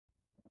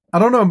I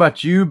don't know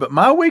about you, but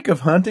my week of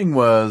hunting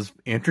was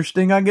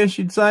interesting, I guess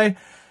you'd say.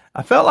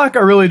 I felt like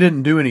I really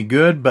didn't do any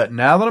good, but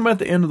now that I'm at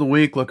the end of the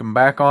week looking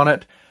back on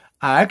it,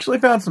 I actually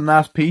found some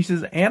nice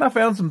pieces and I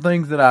found some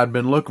things that I'd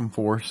been looking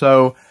for.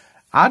 So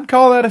I'd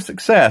call that a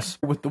success.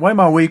 With the way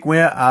my week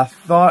went, I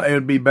thought it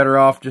would be better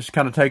off just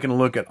kind of taking a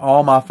look at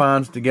all my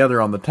finds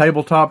together on the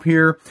tabletop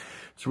here.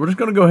 So we're just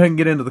going to go ahead and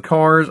get into the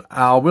cars.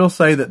 I will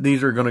say that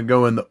these are going to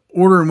go in the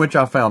order in which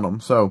I found them.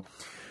 So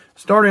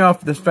starting off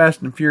with this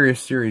Fast and Furious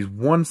Series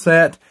 1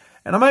 set.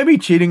 And I may be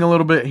cheating a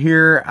little bit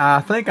here.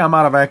 I think I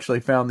might have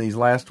actually found these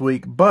last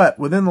week. But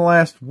within the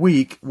last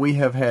week, we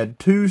have had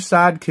 2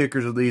 side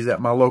kickers of these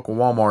at my local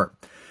Walmart.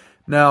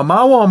 Now, my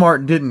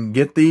Walmart didn't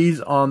get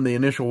these on the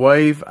initial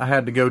wave. I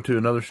had to go to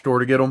another store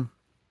to get them.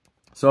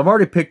 So I've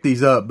already picked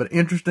these up. But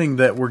interesting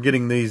that we're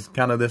getting these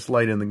kind of this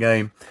late in the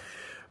game.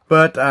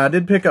 But I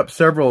did pick up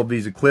several of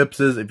these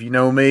Eclipses. If you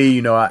know me,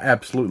 you know I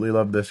absolutely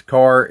love this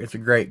car. It's a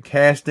great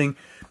casting.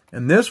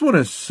 And this one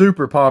is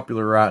super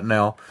popular right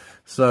now.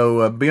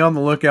 So be on the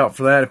lookout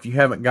for that if you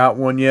haven't got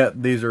one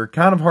yet. These are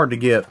kind of hard to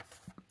get.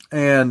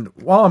 And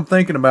while I'm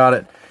thinking about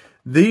it,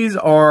 these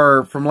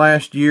are from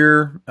last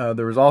year.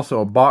 There was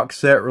also a box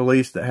set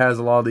released that has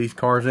a lot of these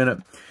cars in it.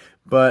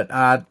 But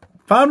I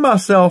find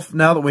myself,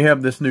 now that we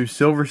have this new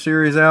Silver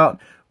Series out,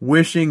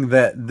 wishing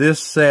that this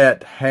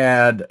set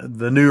had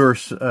the newer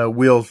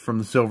wheels from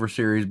the Silver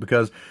Series,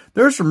 because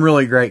there's some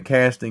really great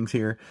castings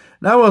here.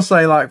 And I will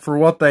say, like, for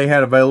what they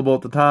had available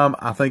at the time,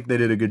 I think they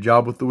did a good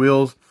job with the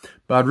wheels.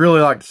 But I'd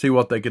really like to see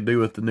what they could do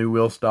with the new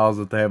wheel styles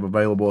that they have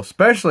available,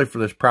 especially for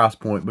this price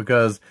point,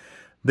 because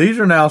these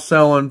are now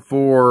selling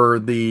for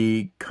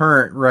the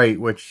current rate,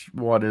 which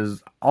what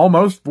is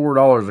almost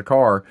 $4 a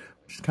car,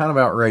 which is kind of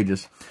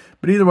outrageous.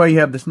 But either way, you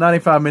have this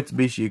 95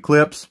 Mitsubishi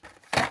Eclipse.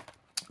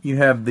 You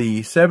have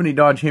the 70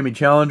 Dodge Hemi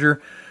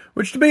Challenger,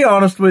 which, to be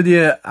honest with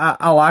you,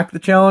 I like the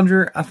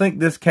Challenger. I think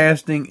this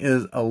casting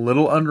is a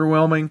little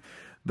underwhelming.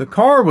 The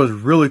car was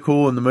really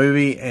cool in the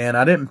movie, and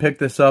I didn't pick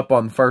this up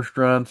on the first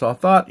run, so I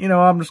thought, you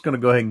know, I'm just going to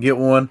go ahead and get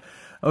one.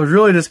 I was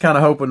really just kind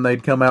of hoping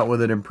they'd come out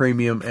with it in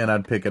premium, and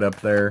I'd pick it up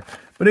there.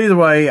 But either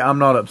way, I'm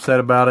not upset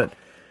about it.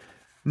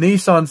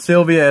 Nissan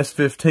Silvia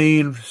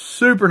S15,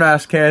 super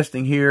nice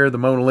casting here, the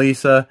Mona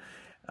Lisa.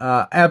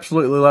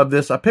 Absolutely love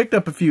this. I picked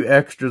up a few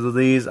extras of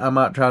these. I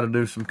might try to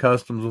do some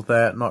customs with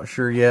that, not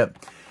sure yet.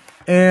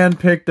 And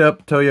picked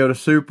up Toyota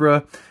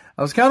Supra.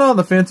 I was kind of on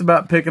the fence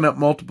about picking up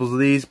multiples of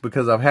these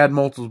because I've had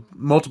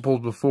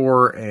multiples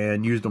before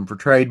and used them for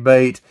trade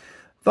bait.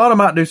 Thought I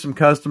might do some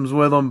customs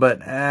with them,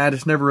 but I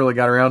just never really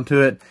got around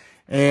to it.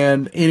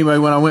 And anyway,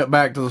 when I went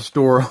back to the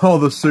store, all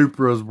the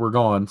Supras were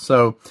gone.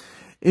 So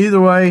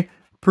either way,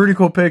 pretty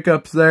cool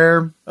pickups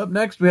there. Up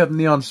next, we have the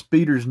Neon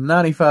Speeders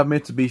 95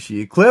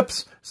 Mitsubishi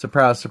Eclipse.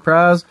 Surprise,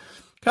 surprise.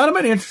 Kind of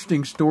an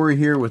interesting story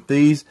here with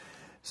these.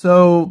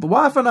 So the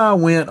wife and I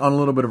went on a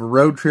little bit of a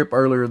road trip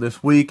earlier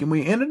this week, and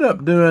we ended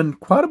up doing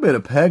quite a bit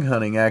of peg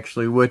hunting,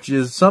 actually, which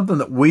is something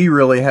that we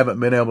really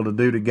haven't been able to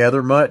do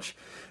together much.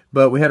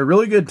 But we had a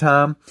really good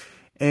time.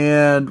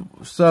 And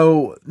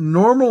so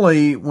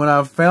normally when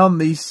I've found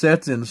these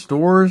sets in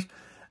stores,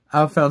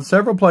 I've found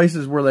several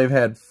places where they've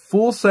had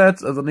full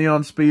sets of the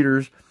Neon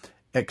Speeders,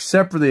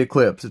 except for the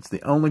Eclipse. It's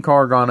the only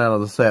car gone out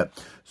of the set.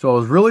 So I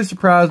was really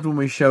surprised when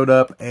we showed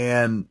up,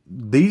 and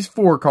these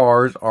 4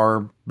 cars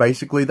are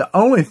basically the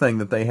only thing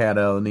that they had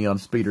out of the Neon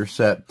Speeder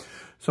set.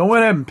 So I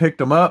went ahead and picked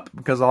them up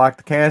because I like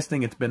the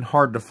casting. It's been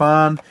hard to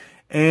find.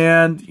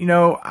 And, you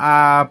know,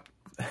 I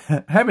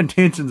have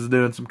intentions of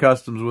doing some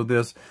customs with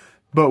this,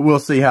 but we'll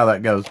see how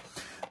that goes.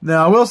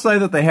 Now, I will say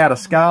that they had a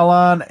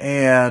Skyline,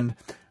 and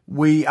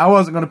I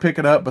wasn't going to pick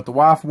it up, but the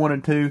wife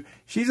wanted to.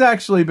 She's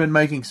actually been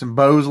making some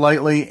bows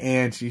lately,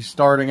 and she's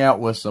starting out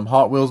with some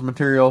Hot Wheels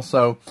material,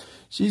 so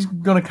she's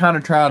going to kind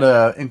of try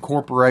to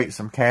incorporate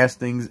some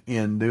castings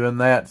in doing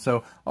that.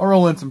 So I'll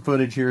roll in some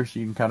footage here so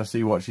you can kind of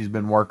see what she's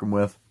been working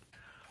with.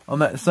 On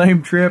that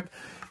same trip,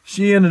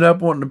 she ended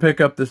up wanting to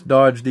pick up this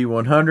Dodge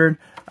D100.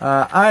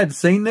 I had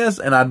seen this,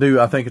 and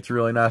I think it's a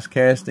really nice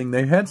casting.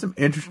 They had some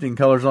interesting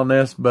colors on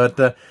this,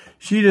 but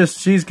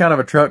she's kind of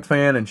a truck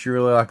fan, and she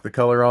really liked the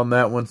color on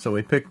that one, so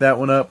we picked that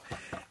one up.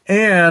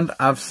 And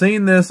I've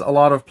seen this a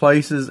lot of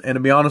places, and to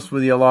be honest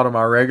with you, a lot of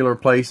my regular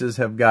places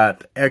have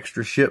got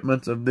extra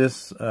shipments of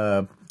this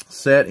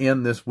set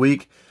in this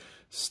week.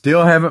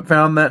 Still haven't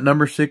found that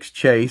number 6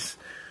 Chase,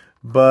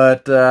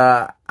 but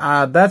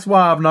that's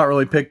why I've not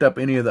really picked up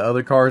any of the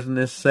other cars in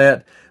this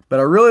set. But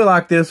I really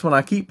like this one.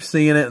 I keep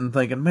seeing it and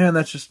thinking, man,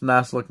 that's just a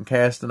nice looking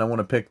casting. I want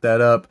to pick that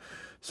up.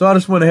 So I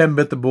just went ahead and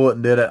bit the bullet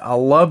and did it. I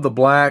love the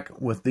black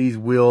with these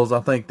wheels.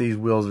 I think these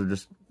wheels are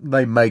just,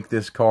 they make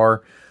this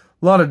car.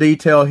 A lot of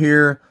detail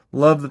here.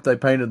 Love that they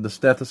painted the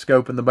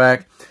stethoscope in the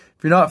back.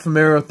 If you're not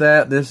familiar with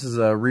that, this is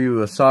a Ryu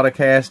Asada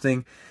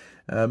casting.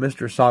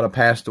 Mr. Asada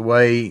passed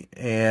away,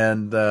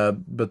 and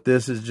but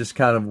this is just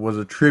kind of was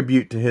a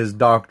tribute to his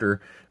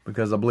doctor,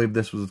 because I believe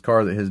this was the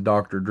car that his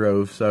doctor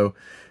drove. So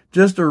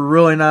just a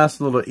really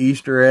nice little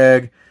Easter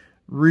egg.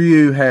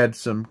 Ryu had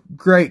some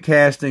great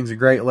castings, a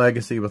great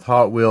legacy with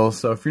Hot Wheels.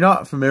 So if you're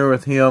not familiar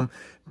with him,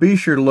 be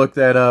sure to look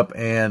that up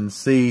and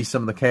see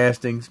some of the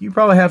castings. You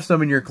probably have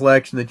some in your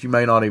collection that you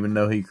may not even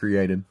know he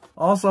created.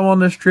 Also on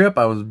this trip,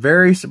 I was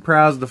very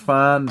surprised to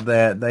find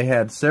that they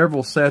had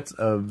several sets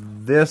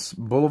of this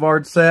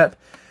Boulevard set.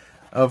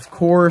 Of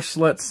course,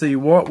 let's see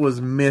what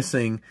was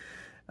missing.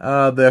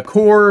 The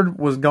Accord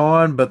was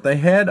gone, but they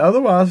had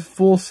otherwise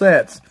full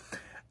sets.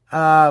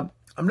 I'm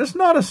just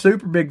not a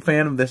super big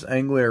fan of this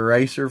Anglia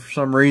Racer for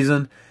some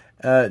reason.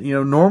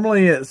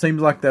 Normally it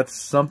seems like that's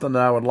something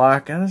that I would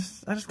like. I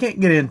just can't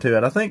get into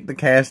it. I think the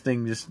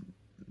casting, just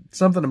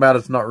something about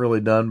it's not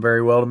really done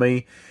very well to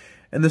me.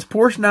 And this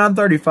Porsche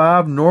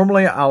 935,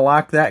 normally I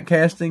like that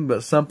casting,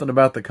 but something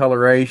about the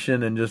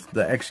coloration and just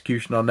the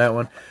execution on that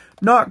one,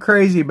 not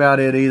crazy about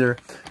it either.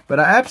 But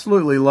I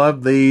absolutely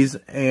love these,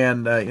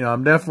 and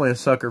I'm definitely a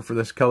sucker for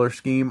this color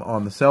scheme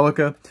on the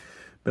Celica.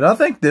 But I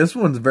think this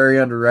one's very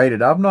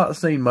underrated. I've not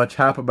seen much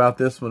hype about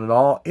this one at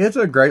all. It's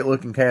a great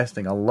looking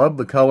casting. I love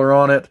the color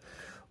on it.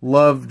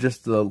 Love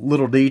just the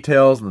little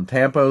details and the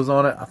tampos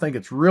on it. I think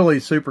it's really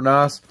super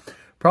nice.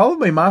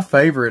 Probably my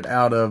favorite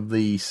out of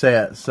the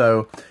set.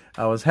 So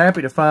I was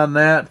happy to find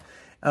that.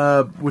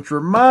 Which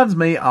reminds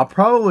me, I'll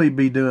probably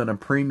be doing a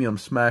Premium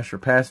Smash or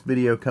Pass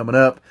video coming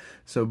up.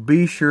 So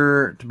be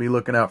sure to be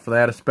looking out for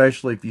that,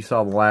 especially if you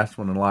saw the last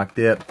one and liked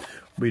it.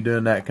 We'll be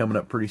doing that coming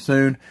up pretty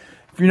soon.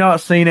 If you're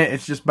not seeing it,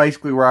 it's just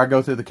basically where I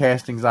go through the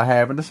castings I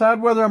have and decide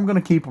whether I'm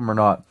going to keep them or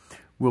not.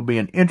 Will be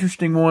an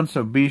interesting one,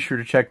 so be sure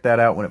to check that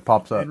out when it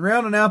pops up. And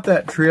rounding out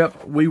that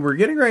trip, we were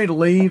getting ready to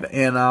leave,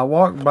 and I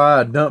walked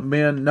by a dump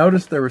bin,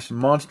 noticed there was some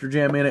Monster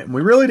Jam in it, and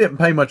we really didn't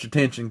pay much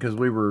attention because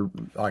we were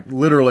like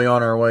literally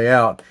on our way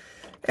out.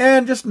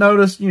 And just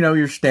noticed,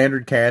 your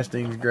standard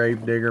castings,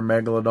 Gravedigger,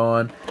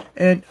 Megalodon.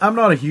 And I'm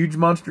not a huge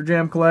Monster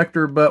Jam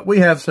collector, but we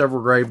have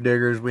several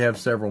Gravediggers, we have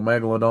several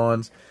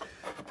Megalodons.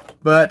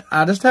 But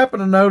I just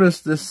happened to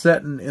notice this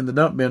setting in the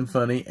dump bin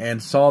funny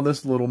and saw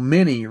this little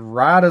mini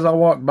right as I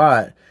walked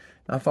by it.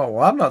 And I thought,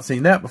 well, I've not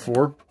seen that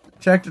before.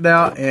 Checked it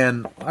out,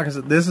 and like I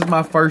said, this is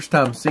my first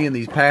time seeing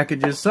these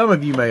packages. Some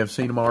of you may have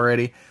seen them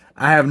already.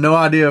 I have no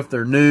idea if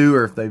they're new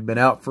or if they've been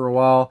out for a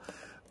while.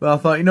 But I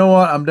thought, you know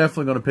what, I'm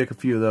definitely going to pick a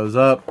few of those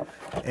up.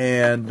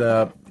 And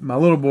my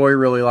little boy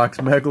really likes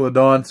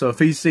Megalodon, so if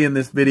he's seeing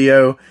this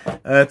video,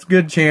 it's a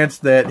good chance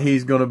that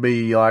he's going to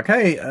be like,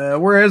 hey,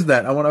 where is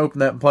that? I want to open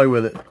that and play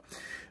with it.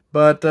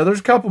 But there's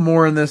a couple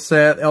more in this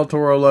set, El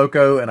Toro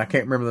Loco, and I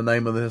can't remember the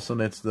name of this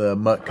one. It's the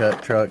Mutt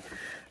Cut truck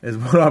is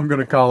what I'm going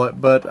to call it.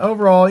 But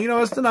overall,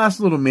 it's a nice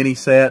little mini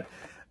set.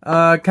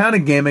 Kind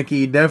of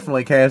gimmicky,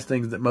 definitely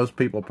castings that most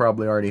people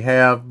probably already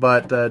have,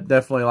 but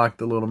definitely like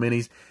the little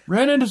minis.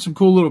 Ran into some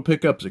cool little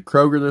pickups at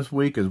Kroger this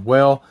week as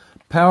well.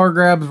 Power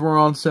Grabs were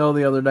on sale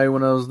the other day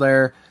when I was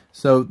there.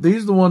 So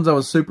these are the ones I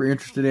was super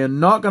interested in.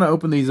 Not going to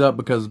open these up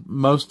because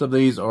most of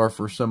these are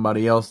for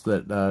somebody else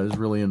that is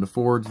really into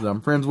Fords that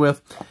I'm friends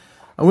with.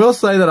 I will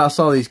say that I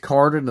saw these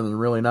carded and they're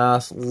really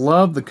nice.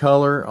 Love the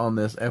color on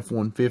this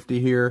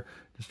F-150 here.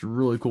 Just a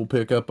really cool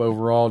pickup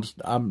overall.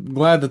 I'm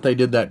glad that they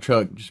did that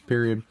truck, just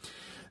period.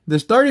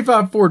 This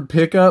 35 Ford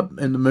pickup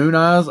in the Moon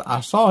Eyes,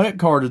 I saw it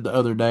carded the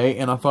other day,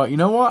 and I thought, you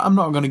know what? I'm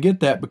not going to get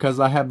that because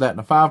I have that in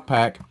a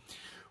 5-pack.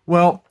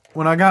 Well,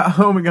 when I got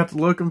home and got to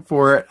looking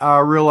for it, I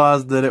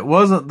realized that it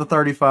wasn't the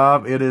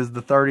 35, it is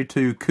the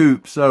 32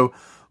 Coupe. So,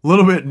 a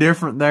little bit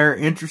different there.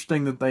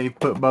 Interesting that they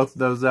put both of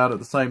those out at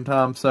the same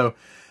time. So,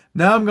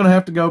 now I'm going to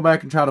have to go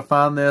back and try to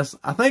find this.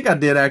 I think I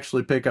did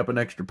actually pick up an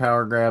extra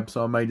Power Grab,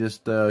 so I may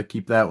just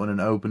keep that one and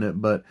open it.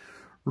 But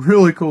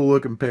really cool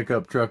looking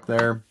pickup truck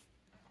there.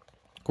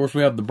 Of course,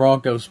 we have the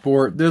Bronco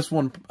Sport. This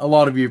one, a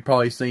lot of you have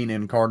probably seen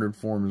in carded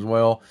form as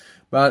well.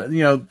 But,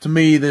 to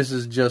me, this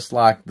is just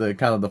like the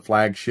kind of the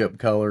flagship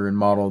color and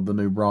model of the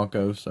new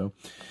Bronco. So,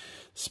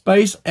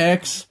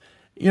 SpaceX.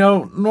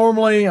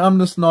 Normally I'm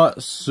just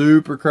not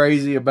super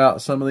crazy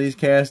about some of these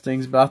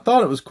castings, but I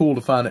thought it was cool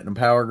to find it in a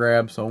Power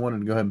Grab, so I wanted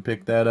to go ahead and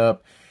pick that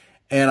up.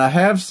 And I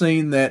have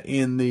seen that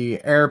in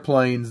the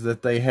airplanes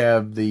that they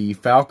have the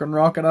Falcon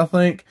rocket, I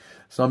think.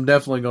 So I'm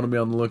definitely going to be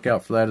on the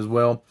lookout for that as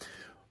well.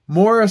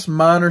 Morris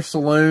Minor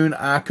Saloon.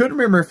 I couldn't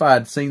remember if I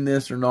had seen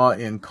this or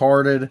not in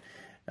carded.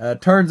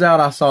 Turns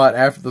out I saw it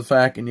after the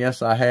fact, and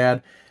yes, I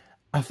had.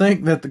 I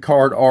think that the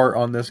card art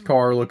on this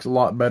car looks a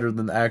lot better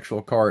than the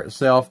actual car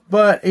itself.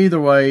 But either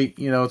way,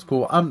 it's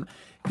cool.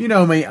 If you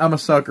know me, I'm a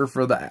sucker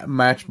for the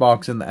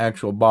Matchbox and the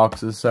actual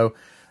boxes. So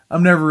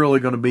I'm never really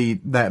going to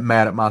be that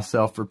mad at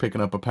myself for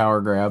picking up a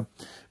Power Grab.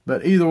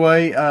 But either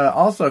way,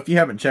 also, if you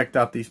haven't checked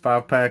out these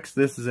 5-packs,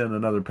 this is in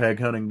another peg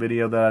hunting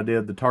video that I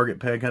did, the Target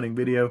peg hunting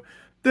video.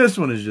 This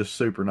one is just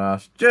super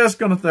nice. Just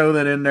going to throw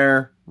that in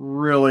there.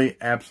 Really,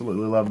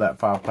 absolutely love that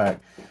 5-pack.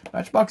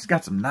 Matchbox has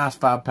got some nice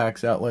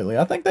 5-packs out lately.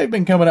 I think they've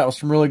been coming out with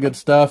some really good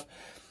stuff.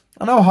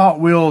 I know Hot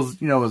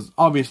Wheels, is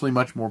obviously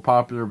much more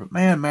popular, but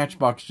man,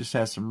 Matchbox just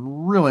has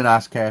some really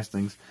nice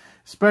castings,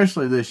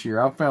 especially this year.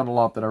 I've found a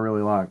lot that I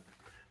really like.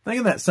 I think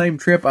in that same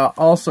trip, I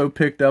also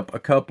picked up a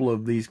couple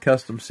of these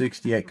Custom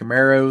 68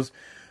 Camaros.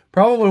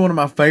 Probably one of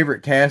my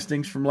favorite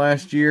castings from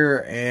last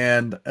year,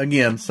 and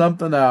again,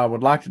 something I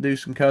would like to do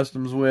some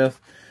customs with,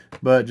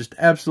 but just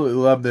absolutely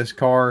love this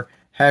car.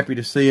 Happy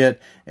to see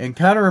it, and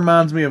kind of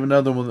reminds me of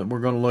another one that we're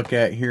going to look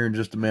at here in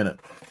just a minute.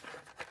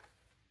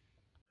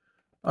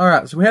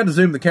 Alright, so we had to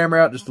zoom the camera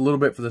out just a little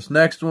bit for this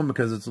next one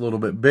because it's a little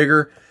bit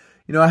bigger.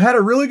 You know, I had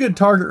a really good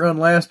Target run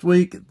last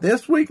week.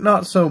 This week,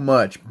 not so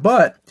much,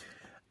 but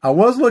I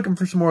was looking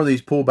for some more of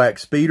these pullback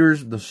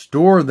speeders. The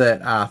store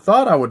that I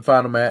thought I would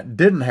find them at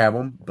didn't have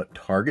them, but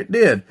Target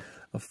did.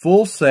 A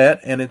full set,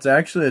 and it's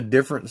actually a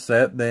different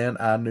set than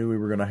I knew we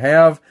were going to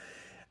have.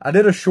 I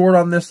did a short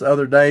on this the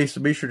other day,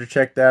 so be sure to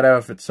check that out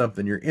if it's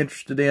something you're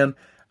interested in.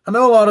 I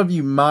know a lot of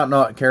you might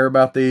not care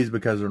about these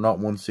because they're not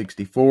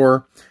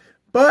 164.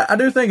 But I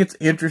do think it's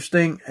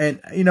interesting,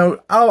 and, you know,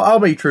 I'll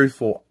be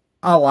truthful.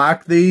 I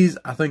like these.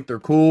 I think they're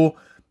cool.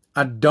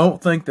 I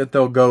don't think that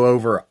they'll go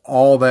over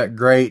all that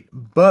great,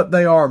 but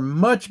they are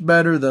much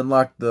better than,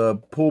 like, the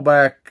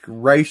pullback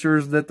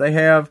racers that they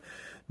have.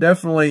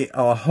 Definitely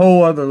a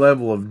whole other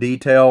level of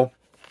detail.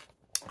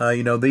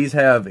 You know, these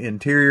have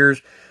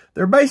interiors.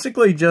 They're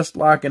basically just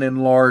like an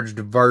enlarged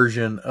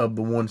version of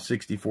the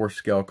 164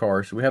 scale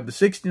car. So we have the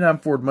 69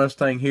 Ford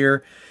Mustang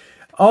here.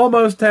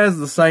 Almost has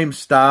the same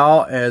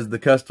style as the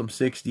Custom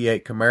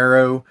 68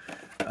 Camaro.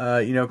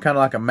 You know, kind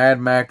of like a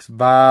Mad Max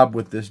vibe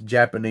with this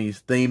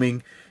Japanese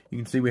theming. You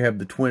can see we have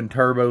the twin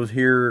turbos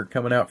here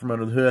coming out from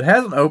under the hood.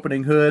 Has an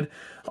opening hood.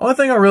 Only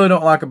thing I really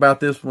don't like about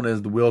this one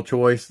is the wheel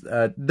choice.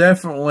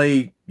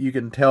 Definitely, you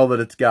can tell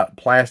that it's got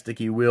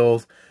plasticky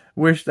wheels.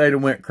 Wish they'd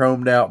have went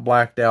chromed out,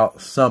 blacked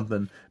out,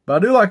 something. But I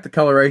do like the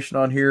coloration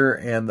on here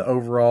and the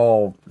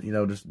overall, you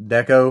know, just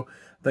deco.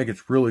 I think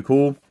it's really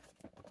cool.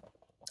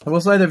 I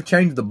will say they've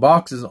changed the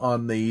boxes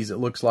on these, it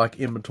looks like,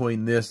 in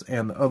between this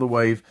and the other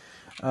wave.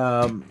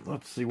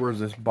 Let's see, where's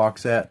this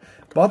box at?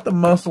 Bought the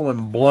Muscle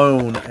and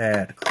Blown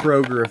at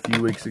Kroger a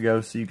few weeks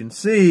ago, so you can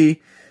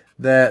see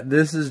that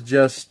this is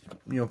just,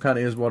 you know, kind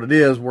of is what it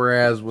is,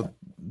 whereas with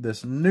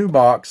this new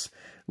box,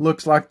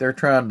 looks like they're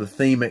trying to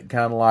theme it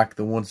kind of like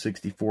the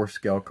 164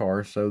 scale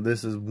car. So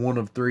this is one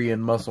of three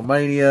in Muscle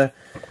Mania.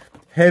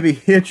 Heavy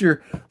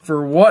Hitcher,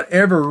 for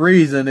whatever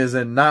reason, is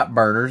in Night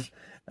Burners.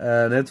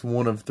 That's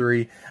one of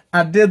three.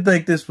 I did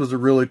think this was a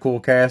really cool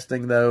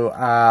casting, though.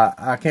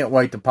 I can't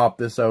wait to pop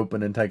this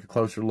open and take a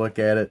closer look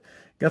at it.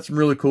 Got some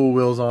really cool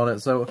wheels on it.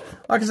 So,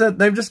 like I said,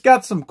 they've just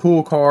got some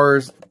cool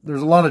cars.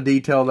 There's a lot of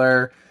detail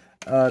there.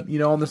 You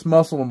know, on this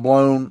Muscle and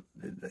Blown,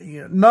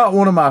 you know, not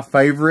one of my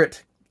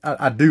favorite.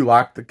 I do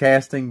like the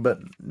casting, but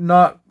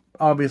not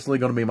obviously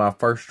going to be my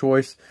first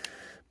choice.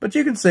 But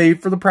you can see,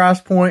 for the price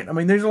point, I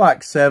mean, these are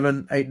like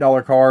 $7,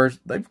 $8 cars.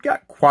 They've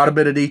got quite a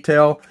bit of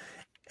detail.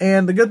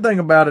 And the good thing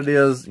about it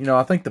is, you know,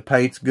 I think the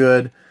paint's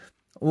good.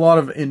 A lot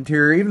of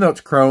interior, even though it's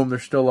chrome,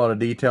 there's still a lot of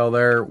detail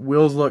there.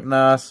 Wheels look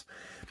nice.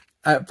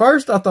 At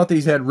first, I thought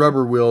these had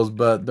rubber wheels,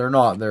 but they're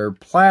not. They're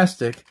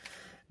plastic.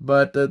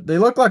 But they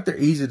look like they're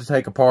easy to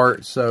take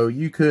apart, so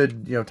you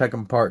could, you know, take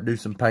them apart, do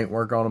some paint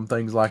work on them,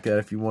 things like that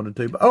if you wanted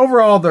to. But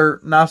overall, they're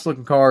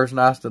nice-looking cars,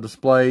 nice to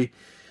display,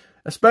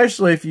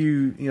 especially if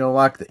you know,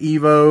 like the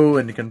Evo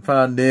and you can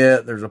find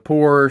it. There's a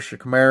Porsche, a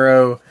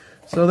Camaro.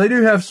 So they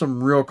do have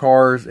some real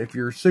cars. If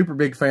you're a super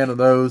big fan of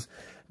those,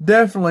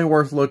 definitely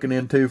worth looking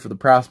into for the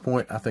price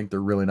point. I think they're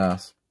really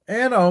nice.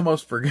 And I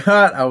almost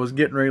forgot, I was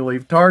getting ready to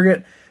leave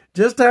Target.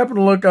 Just happened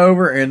to look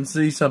over and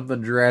see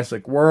something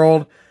Jurassic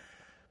World.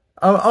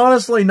 I'm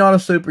honestly not a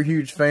super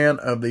huge fan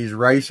of these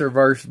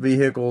Racerverse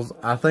vehicles.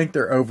 I think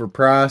they're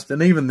overpriced,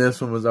 and even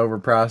this one was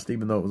overpriced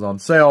even though it was on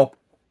sale.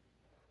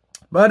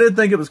 But I did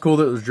think it was cool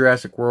that it was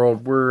Jurassic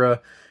World. We're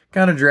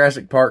kind of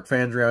Jurassic Park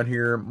fans around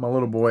here. My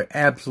little boy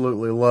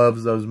absolutely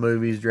loves those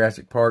movies,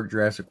 Jurassic Park,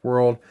 Jurassic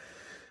World.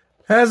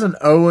 Has an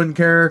Owen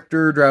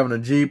character driving a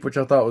Jeep, which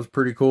I thought was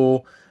pretty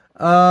cool.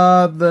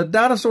 The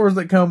dinosaurs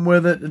that come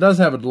with it, it does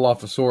have a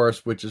Dilophosaurus,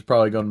 which is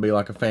probably going to be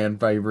like a fan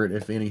favorite,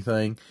 if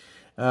anything.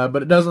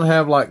 But it doesn't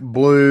have like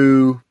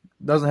Blue,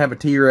 doesn't have a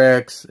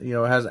T-Rex, you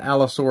know, it has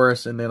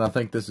Allosaurus, and then I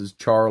think this is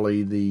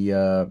Charlie the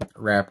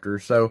raptor.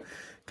 So,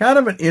 kind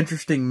of an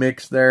interesting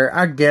mix there.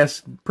 I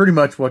guess pretty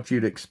much what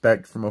you'd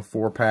expect from a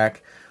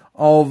 4-pack.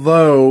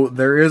 Although,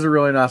 there is a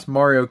really nice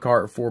Mario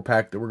Kart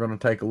 4-pack that we're going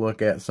to take a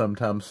look at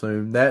sometime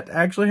soon. That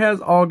actually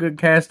has all good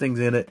castings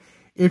in it,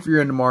 if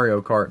you're into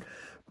Mario Kart.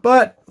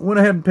 But, went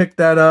ahead and picked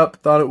that up.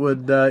 Thought it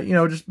would, you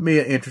know, just be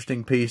an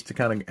interesting piece to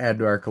kind of add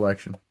to our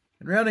collection.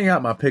 And rounding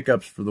out my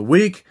pickups for the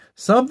week,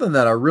 something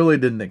that I really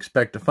didn't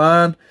expect to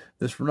find,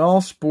 this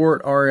Renault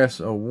Sport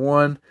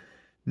RS01.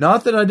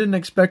 Not that I didn't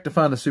expect to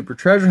find a super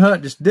treasure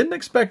hunt, just didn't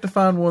expect to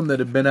find one that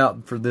had been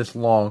out for this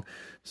long.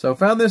 So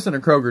found this in a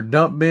Kroger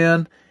dump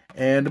bin,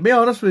 and to be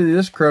honest with you,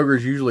 this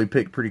Kroger's usually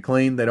picked pretty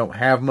clean. They don't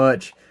have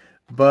much,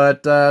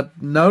 but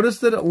noticed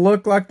that it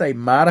looked like they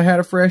might have had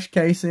a fresh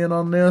case in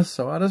on this,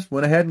 so I just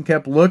went ahead and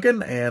kept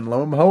looking, and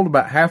lo and behold,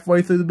 about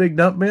halfway through the big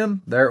dump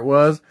bin, there it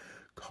was.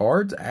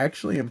 Card's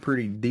actually in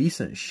pretty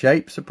decent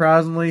shape,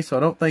 surprisingly, so I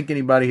don't think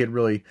anybody had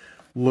really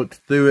looked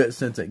through it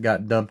since it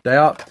got dumped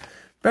out.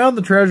 Found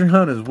the treasure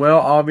hunt as well,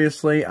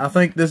 obviously. I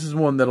think this is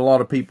one that a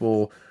lot of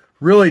people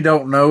really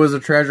don't know is a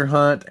treasure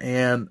hunt,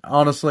 and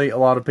honestly, a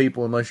lot of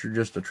people, unless you're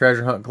just a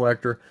treasure hunt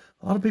collector,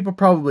 A lot of people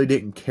probably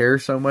didn't care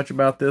so much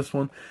about this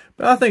one,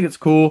 but I think it's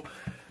cool.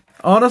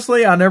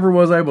 Honestly, I never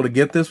was able to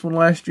get this one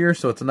last year,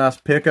 so it's a nice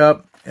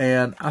pickup.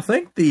 And I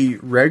think the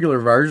regular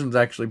version is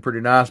actually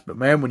pretty nice, but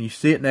man, when you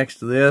see it next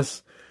to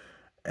this,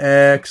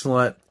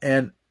 excellent.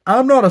 And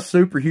I'm not a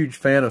super huge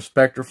fan of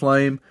Spectre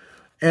Flame,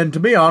 and to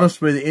be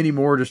honest with you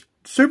anymore, just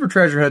Super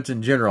Treasure Hunts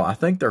in general, I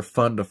think they're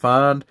fun to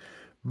find,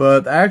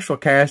 but the actual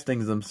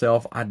castings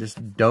themselves, I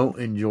just don't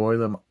enjoy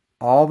them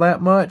all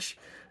that much.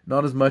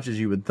 Not as much as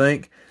you would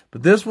think.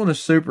 But this one is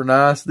super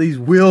nice. These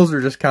wheels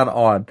are just kind of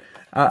odd.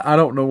 I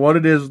don't know what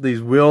it is with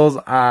these wheels.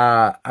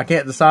 I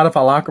can't decide if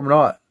I like them or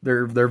not.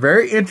 They're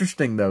very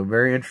interesting, though.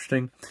 Very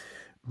interesting.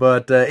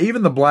 But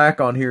even the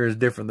black on here is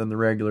different than the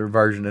regular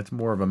version. It's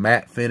more of a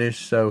matte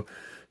finish. So,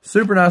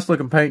 super nice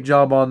looking paint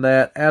job on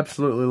that.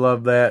 Absolutely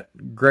love that.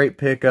 Great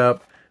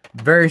pickup.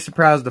 Very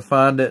surprised to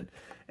find it.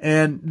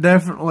 And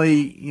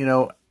definitely, you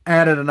know,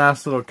 added a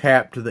nice little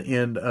cap to the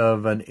end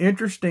of an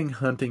interesting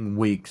hunting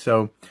week.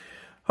 So,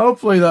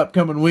 hopefully the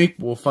upcoming week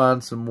we'll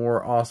find some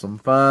more awesome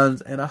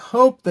finds. And I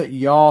hope that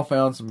y'all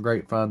found some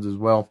great finds as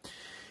well.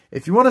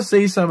 If you want to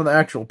see some of the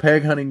actual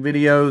peg hunting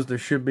videos, there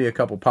should be a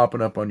couple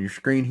popping up on your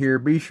screen here.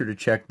 Be sure to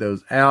check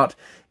those out.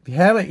 If you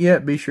haven't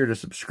yet, be sure to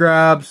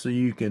subscribe so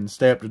you can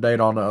stay up to date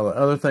on the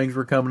other things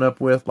we're coming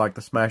up with, like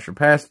the Smash or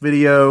Pass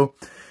video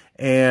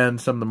and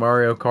some of the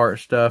Mario Kart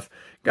stuff.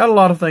 Got a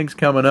lot of things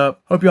coming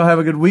up. Hope y'all have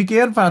a good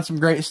weekend, find some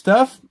great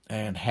stuff,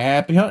 and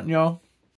happy hunting, y'all.